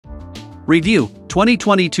Review: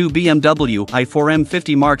 2022 BMW i4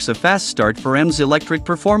 M50 marks a fast start for M's electric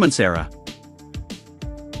performance era.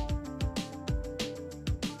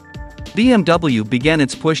 BMW began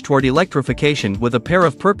its push toward electrification with a pair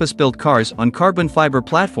of purpose-built cars on carbon fiber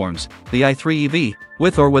platforms, the i3 EV,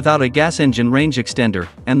 with or without a gas engine range extender,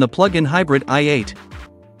 and the plug-in hybrid i8.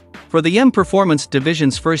 For the M Performance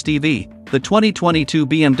division's first EV, the 2022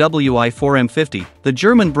 BMW i4 M50, the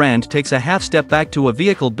German brand takes a half step back to a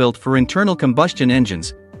vehicle built for internal combustion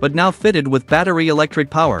engines, but now fitted with battery electric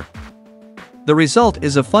power. The result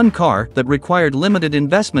is a fun car that required limited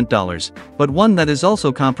investment dollars, but one that is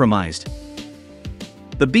also compromised.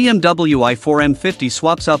 The BMW i4 M50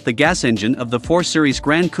 swaps out the gas engine of the 4 Series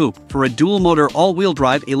Grand Coupe for a dual-motor all-wheel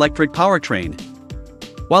drive electric powertrain.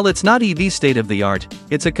 While it's not EV state-of-the-art,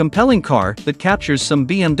 it's a compelling car that captures some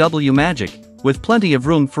BMW magic, with plenty of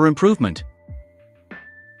room for improvement.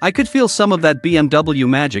 I could feel some of that BMW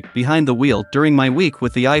magic behind the wheel during my week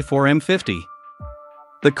with the i4 M50.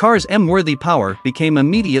 The car's M-worthy power became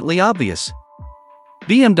immediately obvious.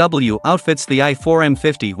 BMW outfits the i4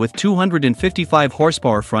 M50 with 255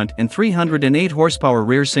 horsepower front and 308 horsepower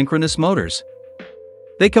rear synchronous motors.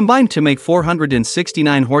 They combine to make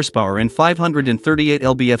 469 horsepower and 538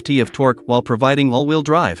 lb-ft of torque while providing all-wheel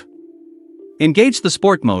drive. Engage the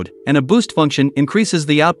Sport mode, and a boost function increases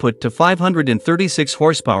the output to 536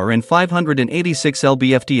 horsepower and 586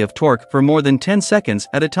 lb-ft of torque for more than 10 seconds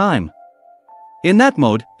at a time. In that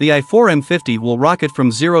mode, the i4 M50 will rocket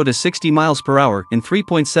from 0 to 60 miles per hour in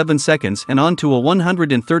 3.7 seconds and onto a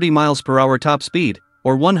 130 miles per hour top speed,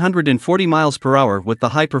 or 140 miles per hour with the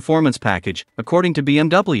high-performance package, according to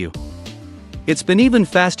BMW. It's been even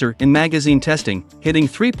faster in magazine testing, hitting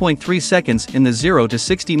 3.3 seconds in the 0 to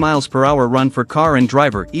 60 miles per hour run for car and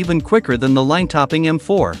driver, even quicker than the line-topping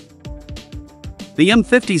M4. The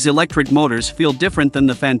M50's electric motors feel different than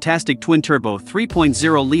the fantastic twin-turbo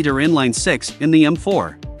 3.0-liter inline-6 in the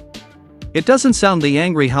M4. It doesn't sound the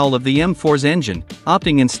angry howl of the M4's engine,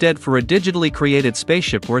 opting instead for a digitally created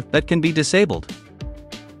spaceship worth that can be disabled.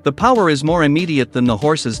 The power is more immediate than the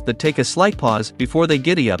horses that take a slight pause before they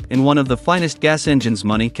giddy up in one of the finest gas engines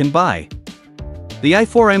money can buy. The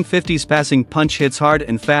i4 M50's passing punch hits hard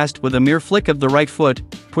and fast with a mere flick of the right foot,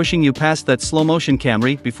 pushing you past that slow-motion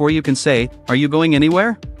Camry before you can say, "Are you going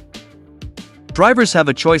anywhere?" Drivers have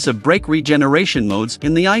a choice of brake regeneration modes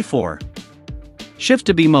in the i4. Shift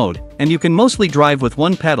to B mode, and you can mostly drive with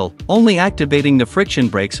one pedal, only activating the friction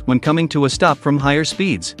brakes when coming to a stop from higher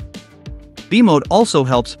speeds. B mode also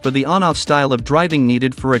helps for the on-off style of driving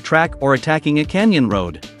needed for a track or attacking a canyon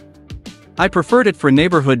road. I preferred it for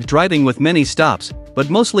neighborhood driving with many stops, but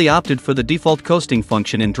mostly opted for the default coasting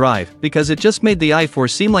function in drive because it just made the i4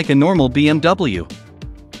 seem like a normal BMW.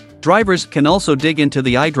 Drivers can also dig into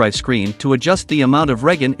the iDrive screen to adjust the amount of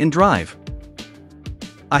regen in drive.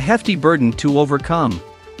 A hefty burden to overcome.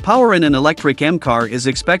 Power in an electric M car is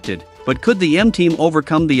expected, but could the M team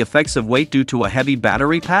overcome the effects of weight due to a heavy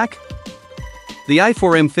battery pack? The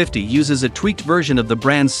i4 M50 uses a tweaked version of the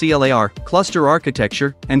brand's CLAR cluster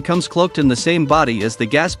architecture and comes cloaked in the same body as the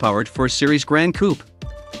gas-powered 4 Series Grand Coupe.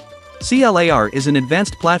 CLAR is an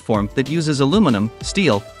advanced platform that uses aluminum,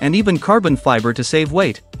 steel, and even carbon fiber to save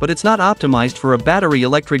weight, but it's not optimized for a battery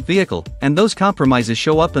electric vehicle, and those compromises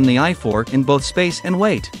show up in the i4 in both space and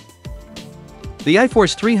weight. The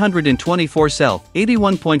i4's 324-cell,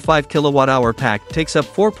 81.5 kWh pack takes up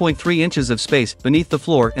 4.3 inches of space beneath the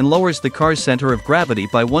floor and lowers the car's center of gravity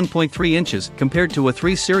by 1.3 inches compared to a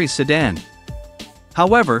 3 Series sedan.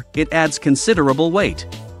 However, it adds considerable weight.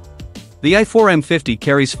 The i4 M50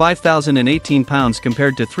 carries 5,018 pounds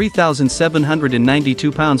compared to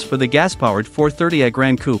 3,792 pounds for the gas-powered 430i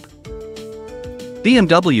Grand Coupe.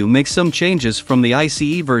 BMW makes some changes from the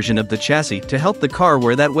ICE version of the chassis to help the car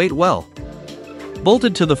wear that weight well.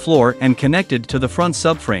 Bolted to the floor and connected to the front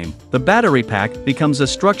subframe, the battery pack becomes a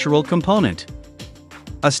structural component.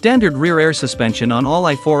 A standard rear air suspension on all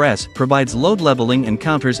i4s provides load leveling and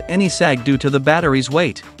counters any sag due to the battery's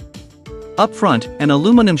weight. Up front, an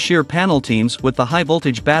aluminum shear panel teams with the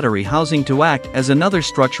high-voltage battery housing to act as another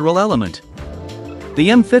structural element. The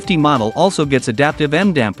M50 model also gets adaptive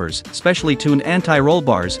M dampers, specially tuned anti-roll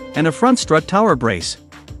bars, and a front strut tower brace.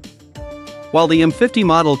 While the M50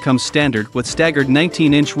 model comes standard with staggered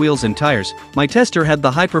 19-inch wheels and tires, my tester had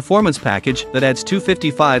the high-performance package that adds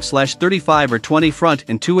 255/35 or 20 front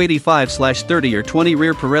and 285/30 or 20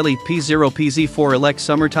 rear Pirelli P0 PZ4 Elect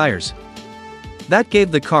summer tires. That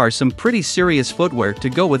gave the car some pretty serious footwear to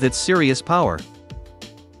go with its serious power.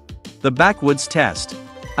 The backwoods test.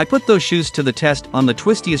 I put those shoes to the test on the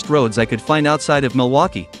twistiest roads I could find outside of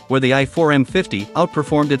Milwaukee, where the i4 M50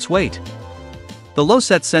 outperformed its weight. The low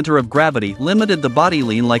set center of gravity limited the body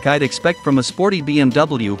lean like I'd expect from a sporty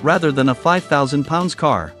BMW rather than a 5,000 pounds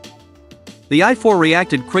car. The i4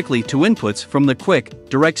 reacted quickly to inputs from the quick,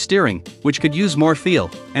 direct steering, which could use more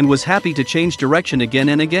feel, and was happy to change direction again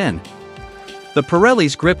and again. The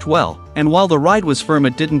Pirellis gripped well, and while the ride was firm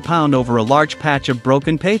it didn't pound over a large patch of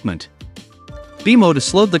broken pavement. BMW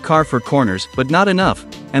slowed the car for corners but not enough,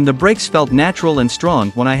 and the brakes felt natural and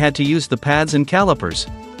strong when I had to use the pads and calipers.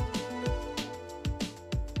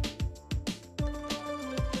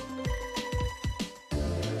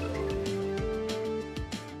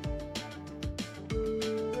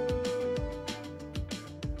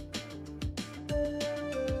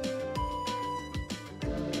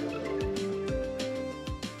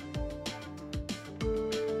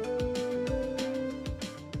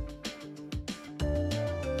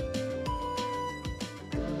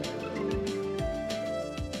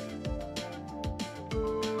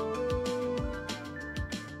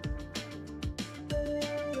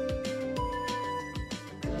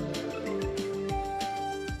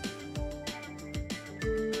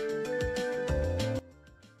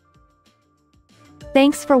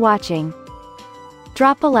 Thanks for watching.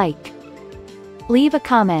 Drop a like, leave a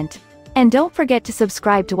comment, and don't forget to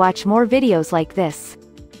subscribe to watch more videos like this.